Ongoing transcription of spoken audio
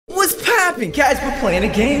happening, guys? We're playing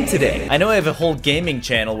a game today. I know I have a whole gaming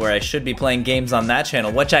channel where I should be playing games on that channel,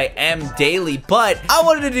 which I am daily, but I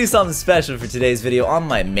wanted to do something special for today's video on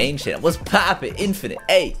my main channel. What's poppin'? Infinite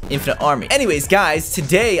Army. Anyways, guys,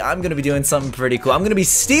 today I'm gonna be doing something pretty cool. I'm gonna be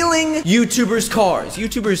stealing YouTubers' cars.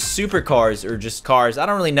 YouTubers' supercars, or just cars. I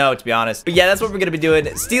don't really know, to be honest. But yeah, that's what we're gonna be doing.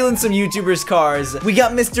 Stealing some YouTubers' cars. We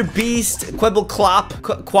got Mr. Beast, 𝐍𝐞𝐰,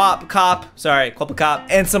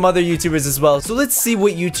 and some other YouTubers as well. So let's see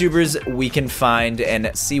what YouTubers we can find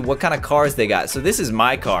and see what kind of cars they got. So this is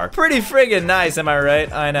my car. Pretty friggin' nice, am I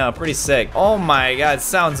right? I know, pretty sick. Oh my god,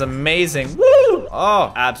 sounds amazing. Woo!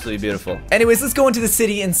 Oh, absolutely beautiful. Anyways, let's go into the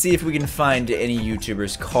city and see if we can find any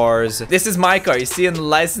YouTubers' cars. This is my car. You see in the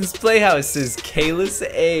license plate how it says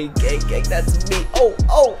𝐍𝐞𝐰, gang, that's me.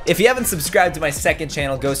 Oh. If you haven't subscribed to my second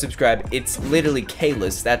channel, go subscribe. It's literally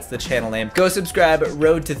𝐍𝐞𝐰. That's the channel name. Go subscribe.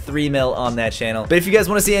 Road to 3 mil on that channel. But if you guys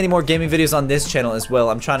want to see any more gaming videos on this channel as well,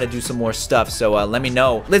 I'm trying to do some more stuff. So let me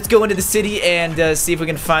know. Let's go into the city and see if we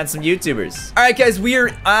can find some YouTubers. All right, guys, we are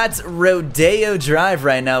at Rodeo Drive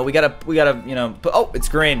right now. We gotta, you know. Oh, it's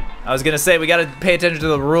green. I was gonna say we gotta pay attention to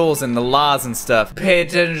the rules and the laws and stuff. Pay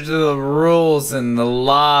attention to the rules and the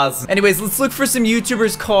laws. Anyways, let's look for some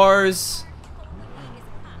YouTubers' cars.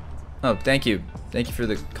 Oh, thank you. Thank you for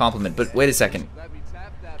the compliment. But wait a second.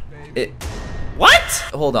 What?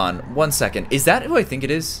 Hold on, 1 second. Is that who I think it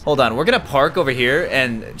is? Hold on, we're gonna park over here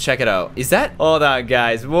and check it out. Is that? Hold on,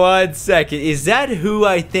 guys, 1 second. Is that who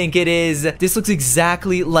I think it is? This looks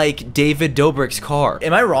exactly like David Dobrik's car.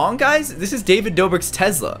 Am I wrong, guys? This is David Dobrik's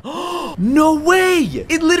Tesla. No way!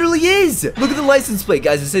 It literally is! Look at the license plate,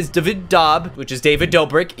 guys. It says David Dobb, which is David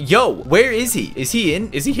Dobrik. Yo, where is he? Is he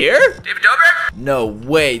in? Is he here? David Dobrik? No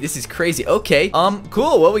way. This is crazy. Okay.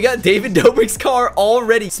 Cool. Well, we got David Dobrik's car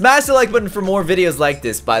already. Smash the like button for more videos like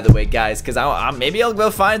this, by the way, guys, because maybe I'll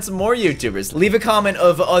go find some more YouTubers. Leave a comment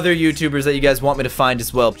of other YouTubers that you guys want me to find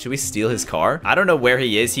as well. Should we steal his car? I don't know where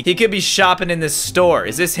he is. He could be shopping in this store.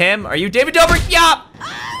 Is this him? Are you David Dobrik? Yup!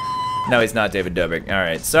 No, he's not David Dobrik. All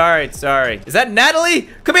right, sorry. Is that Natalie?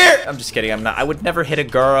 Come here. I'm just kidding. I'm not. I would never hit a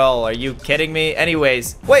girl. Are you kidding me?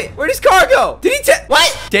 Anyways, wait, where'd his car go? Did he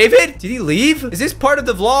what? David? Did he leave? Is this part of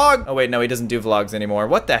the vlog? Oh wait, no, he doesn't do vlogs anymore.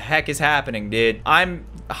 What the heck is happening, dude? I'm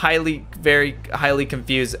very highly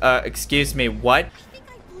confused. Excuse me, what? I think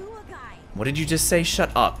I blew a guy. What did you just say? Shut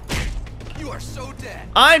up. You are so dead.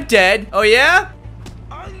 I'm dead. Oh yeah?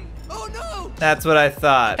 Oh no. That's what I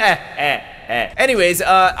thought. Anyways,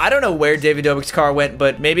 I don't know where David Dobrik's car went,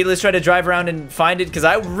 but maybe let's try to drive around and find it, because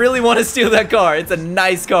I really want to steal that car. It's a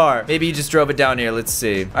nice car. Maybe he just drove it down here. Let's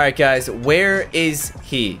see. All right, guys, where is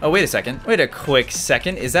he? Oh, wait a second. Wait a quick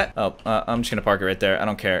second. Is that? Oh, I'm just gonna park it right there. I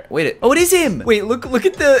don't care. Wait. Oh, it is him. Wait, look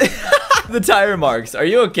at the the tire marks. Are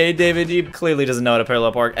you okay, David? He clearly doesn't know how to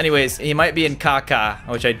parallel park. Anyways, he might be in 𝐍𝐞𝐰,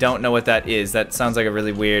 which I don't know what that is. That sounds like a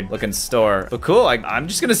really weird looking store. But cool. I'm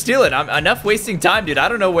just gonna steal it. I'm enough wasting time, dude. I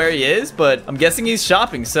don't know where he is, but I'm guessing he's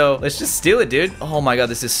shopping, so let's just steal it, dude. Oh my god,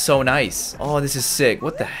 this is so nice. Oh, this is sick.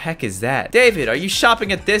 What the heck is that? David, are you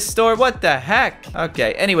shopping at this store? What the heck?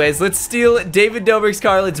 Okay, anyways, let's steal David Dobrik's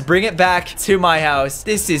car. Let's bring it back to my house.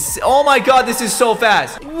 This is, oh my god, this is so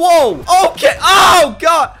fast. Whoa, okay. Oh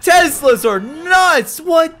god, Teslas are nuts.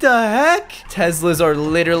 What the heck? Teslas are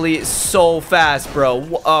literally so fast,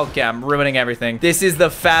 bro. Okay, I'm ruining everything. This is the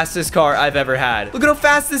fastest car I've ever had. Look at how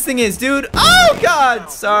fast this thing is, dude. Oh god,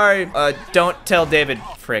 sorry. Don't tell David.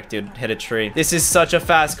 Frick, dude, hit a tree. This is such a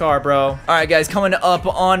fast car, bro. All right, guys, coming up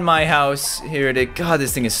on my house. Here it is. God,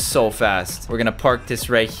 this thing is so fast. We're gonna park this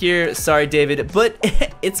right here. Sorry, David, but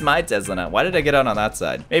it's my Tesla now. Why did I get out on that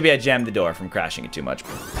side? Maybe I jammed the door from crashing it too much.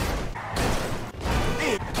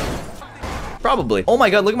 Probably. Oh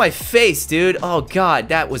my god, look at my face, dude. Oh god,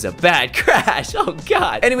 that was a bad crash. Oh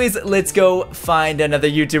god. Anyways, let's go find another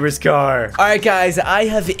YouTuber's car. All right, guys, I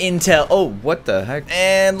have intel. Oh, what the heck?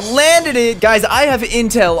 And landed it. Guys, I have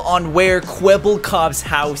intel on where 𝐍𝐞𝐰's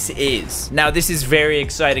house is. Now, this is very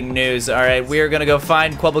exciting news. All right, we are gonna go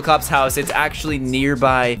find 𝐍𝐞𝐰's house. It's actually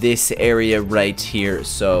nearby this area right here.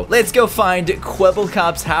 So let's go find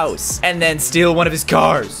𝐍𝐞𝐰's house and then steal one of his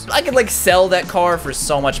cars. I could like sell that car for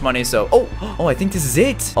so much money. So, oh, I think this is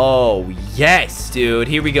it. Oh, yes, dude.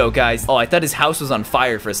 Here we go, guys. Oh, I thought his house was on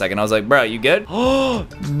fire for a second. I was like, bro, you good? Oh,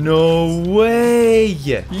 no way.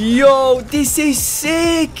 Yo, this is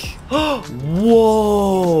sick.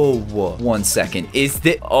 Whoa. 1 second. Is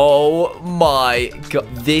this... Oh my god.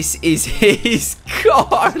 This is his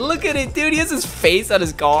car. Look at it, dude. He has his face on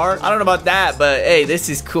his car. I don't know about that, but hey, this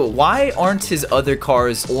is cool. Why aren't his other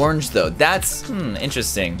cars orange, though? That's,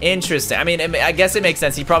 interesting. Interesting. I mean, I guess it makes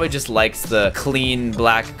sense. He probably just likes the clean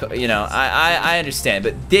black, you know, I understand.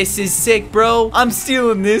 But this is sick, bro. I'm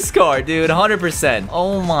stealing this car, dude. 100%.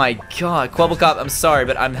 Oh my god. 𝐍𝐞𝐫𝐜𝐡, I'm sorry,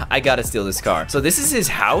 but I gotta steal this car. So this is his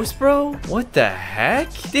house, bro? What the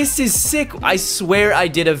heck? This is sick. I swear I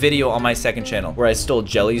did a video on my second channel where I stole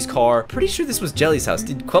Jelly's car. Pretty sure this was Jelly's house.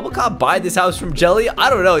 Did 𝐍𝐶𝐫𝐜𝐡 buy this house from Jelly? I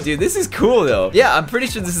don't know, dude. This is cool, though. Yeah, I'm pretty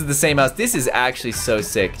sure this is the same house. This is actually so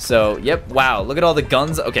sick. So, yep. Wow. Look at all the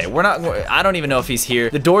guns. Okay, I don't even know if he's here.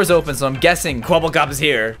 The door's open, so I'm guessing 𝐍𝐶𝐫𝐜𝐡 is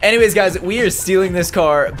here. Anyways, guys, we are stealing this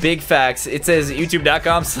car. Big facts. It says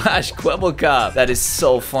youtube.com/𝐍𝐶𝐫𝐜𝐡. That is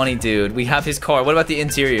so funny, dude. We have his car. What about the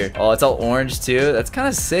interior? Oh, it's all orange, too. That's kind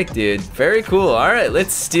of sick, dude. Very cool. All right,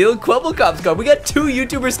 let's steal 𝐍𝐶𝐫𝐜𝐡's car. We got 2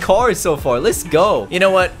 YouTubers' cars so far. Let's go. You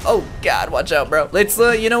know what? Oh, God, watch out, bro. Let's,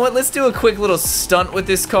 you know what? Let's do a quick little stunt with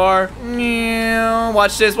this car.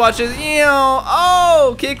 Watch this. Watch this.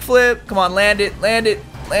 Oh, kickflip. Come on, land it. Land it.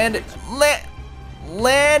 Land it.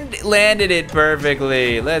 Landed it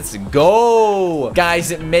perfectly. Let's go.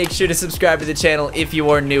 Guys, make sure to subscribe to the channel if you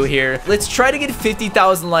are new here. Let's try to get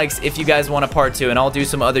 50,000 likes if you guys want a part 2, and I'll do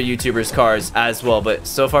some other YouTubers' cars as well. But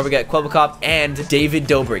so far, we got 𝐍𝐶𝐫𝐜𝐡 and David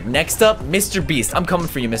Dobrik. Next up, Mr. Beast. I'm coming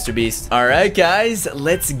for you, Mr. Beast. All right, guys,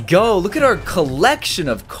 let's go. Look at our collection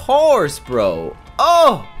of cars, bro.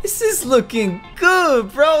 Oh, this is looking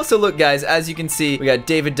good, bro. So look, guys, as you can see, we got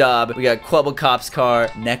David Dobb, we got 𝐍𝐶𝐫𝐜𝐡's car.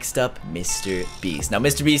 Next up, Mr. Beast. Now,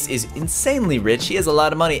 Mr. Beast is insanely rich. He has a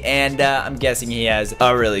lot of money, and I'm guessing he has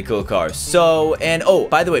a really cool car. So, and oh,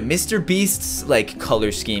 by the way, Mr. Beast's like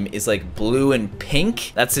color scheme is like blue and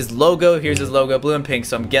pink. That's his logo. Here's his logo, blue and pink.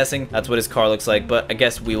 So I'm guessing that's what his car looks like, but I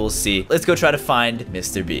guess we will see. Let's go try to find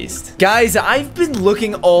Mr. Beast. Guys, I've been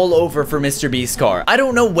looking all over for Mr. Beast's car. I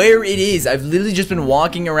don't know where it is. I've literally just been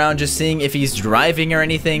walking around just seeing if he's driving or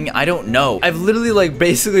anything. I don't know. I've literally like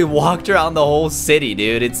basically walked around the whole city,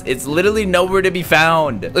 dude. It's literally nowhere to be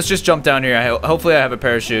found. Let's just jump down here. Hopefully I have a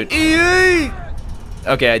parachute. Yay!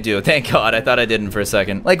 Okay, I do. Thank God. I thought I didn't for a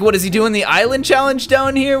second. Like, what is he doing? The island challenge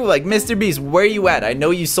down here? Like, Mr. Beast, where you at? I know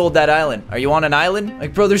you sold that island. Are you on an island?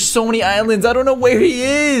 Like, bro, there's so many islands. I don't know where he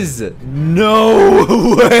is.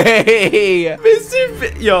 No way.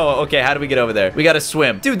 Yo, okay, how do we get over there? We gotta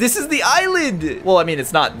swim. Dude, this is the island. Well, I mean,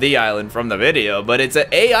 it's not the island from the video, but it's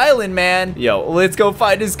a island, man. Yo, let's go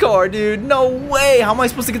find his car, dude. No way. How am I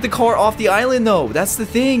supposed to get the car off the island, though? That's the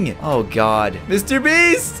thing. Oh, God. Mr.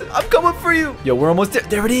 Beast, I'm coming for you. Yo, we're almost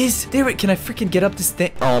there it is. There it. Can I freaking get up this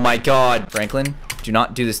thing? Oh my God. Franklin, do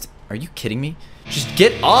not do this. Are you kidding me? Just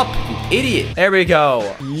get up, you idiot. There we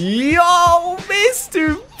go. Yo,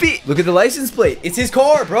 Mr. Beast. Look at the license plate. It's his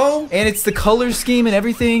car, bro. And it's the color scheme and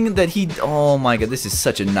everything that he... Oh my God, this is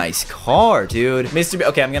such a nice car, dude.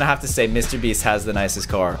 Okay, I'm gonna have to say Mr. Beast has the nicest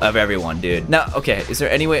car of everyone, dude. Now, okay, is there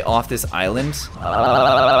any way off this island?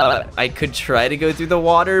 I could try to go through the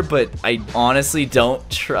water, but I honestly don't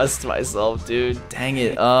trust myself, dude. Dang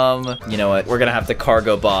it. You know what? We're gonna have to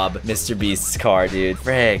cargo bob Mr. Beast's car, dude.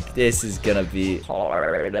 Frick, this is gonna be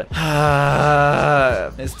hard.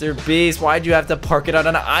 Mr. Beast, why'd you have to park it on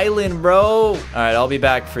an island, bro? All right, I'll be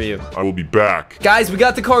back for you. I will be back. Guys, we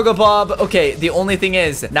got the cargo bob. Okay, the only thing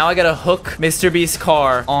is, now I gotta hook Mr. Beast's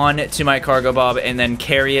car on to my cargo bob and then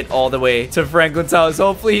carry it all the way to Franklin's house.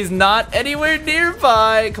 Hopefully, he's not anywhere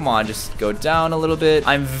nearby. Come on, just go down a little bit.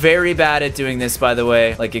 I'm very bad at doing this, by the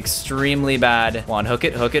way. Like, extremely bad. Come on, hook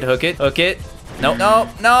it, hook it, hook it, hook it. No, no,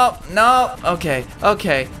 no, no. Okay,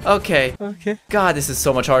 okay, okay. Okay. God, this is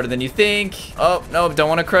so much harder than you think. Oh, no, don't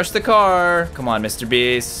want to crush the car. Come on, Mr.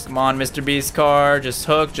 Beast. Come on, Mr. Beast's car. Just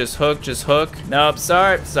hook, just hook, just hook. Nope,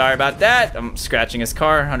 sorry about that. I'm scratching his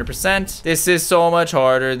car 100%. This is so much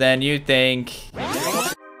harder than you think.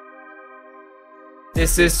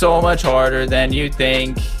 This is so much harder than you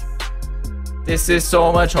think. This is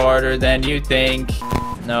so much harder than you think.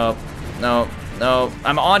 Nope, nope. No,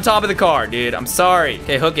 I'm on top of the car, dude. I'm sorry.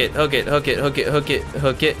 Okay, hook it, hook it, hook it, hook it, hook it,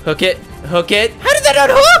 hook it, hook it, hook it. How did that not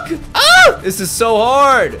hook? Oh, this is so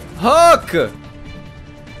hard. Hook.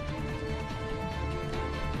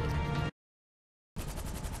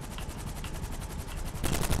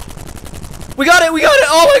 We got it, we got it.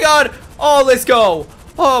 Oh my God. Oh, let's go.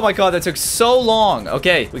 Oh my god, that took so long.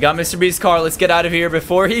 Okay, we got Mr. Beast's car. Let's get out of here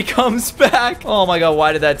before he comes back. Oh my god,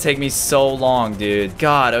 why did that take me so long, dude?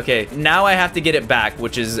 God, okay. Now I have to get it back,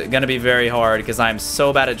 which is gonna be very hard because I'm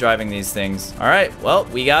so bad at driving these things. All right, well,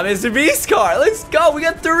 we got Mr. Beast's car. Let's go. We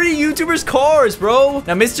got 3 YouTubers' cars, bro.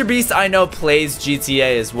 Now, Mr. Beast, I know, plays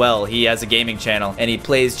GTA as well. He has a gaming channel and he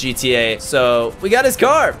plays GTA. So we got his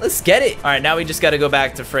car. Let's get it. All right, now we just got to go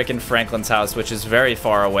back to frickin' Franklin's house, which is very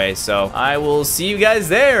far away. So I will see you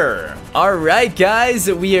guys there. All right,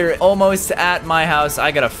 guys, we are almost at my house.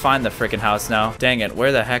 I gotta find the frickin' house now. Dang it,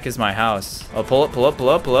 where the heck is my house? Oh, pull up, pull up, pull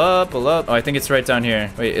up, pull up, pull up. Oh, I think it's right down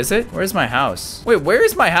here. Wait, is it? Where's my house? Wait, where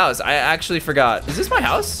is my house? I actually forgot. Is this my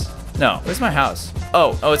house? No, where's my house?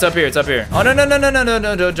 Oh, it's up here, it's up here. Oh, no, no, no, no, no, no,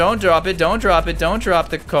 no, no, don't drop it, don't drop it, don't drop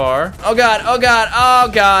the car. Oh, God, oh, God, oh,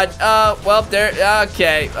 God. Well, there,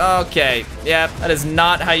 okay, okay. Yep, that is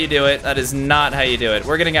not how you do it. That is not how you do it.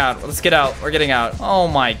 We're getting out. Let's get out. We're getting out. Oh,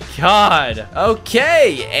 my God.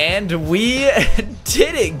 Okay, and we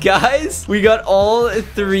did it, guys. We got all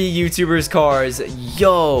 3 YouTubers' cars.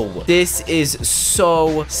 Yo, this is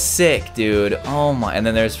so sick, dude. Oh, my. And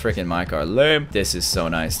then there's freaking my car. Lame. This is so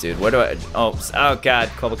nice, dude. Where do I... Oh, God.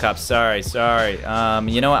 𝐍𝐞𝐫𝐜𝐡. Sorry, sorry.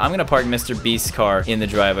 You know what? I'm going to park Mr. Beast's car in the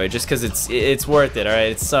driveway just because it's worth it, all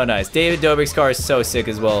right? It's so nice. David Dobrik's car is so sick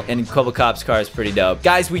as well. And 𝐍𝐞𝐫𝐜𝐡's car is pretty dope.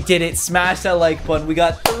 Guys, we did it. Smash that like button. We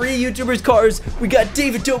got 3 YouTubers' cars. We got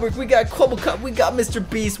David Dobrik. We got 𝐍𝐞𝐫𝐜𝐡. We got Mr.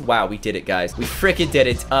 Beast. Wow, we did it, guys. We freaking did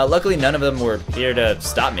it. Luckily, none of them were here to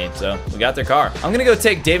stop me, so we got their car. I'm gonna go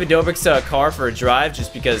take David Dobrik's car for a drive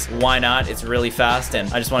just because why not? It's really fast,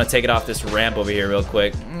 and I just want to take it off this ramp over here real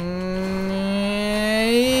quick.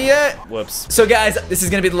 Yeah. Whoops. So guys, this is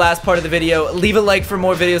gonna be the last part of the video. Leave a like for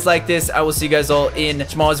more videos like this. I will see you guys all in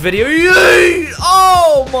tomorrow's video. Yay!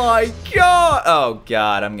 Oh my god. Oh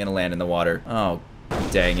god, I'm gonna land in the water. Oh,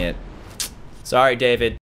 dang it. Sorry, David.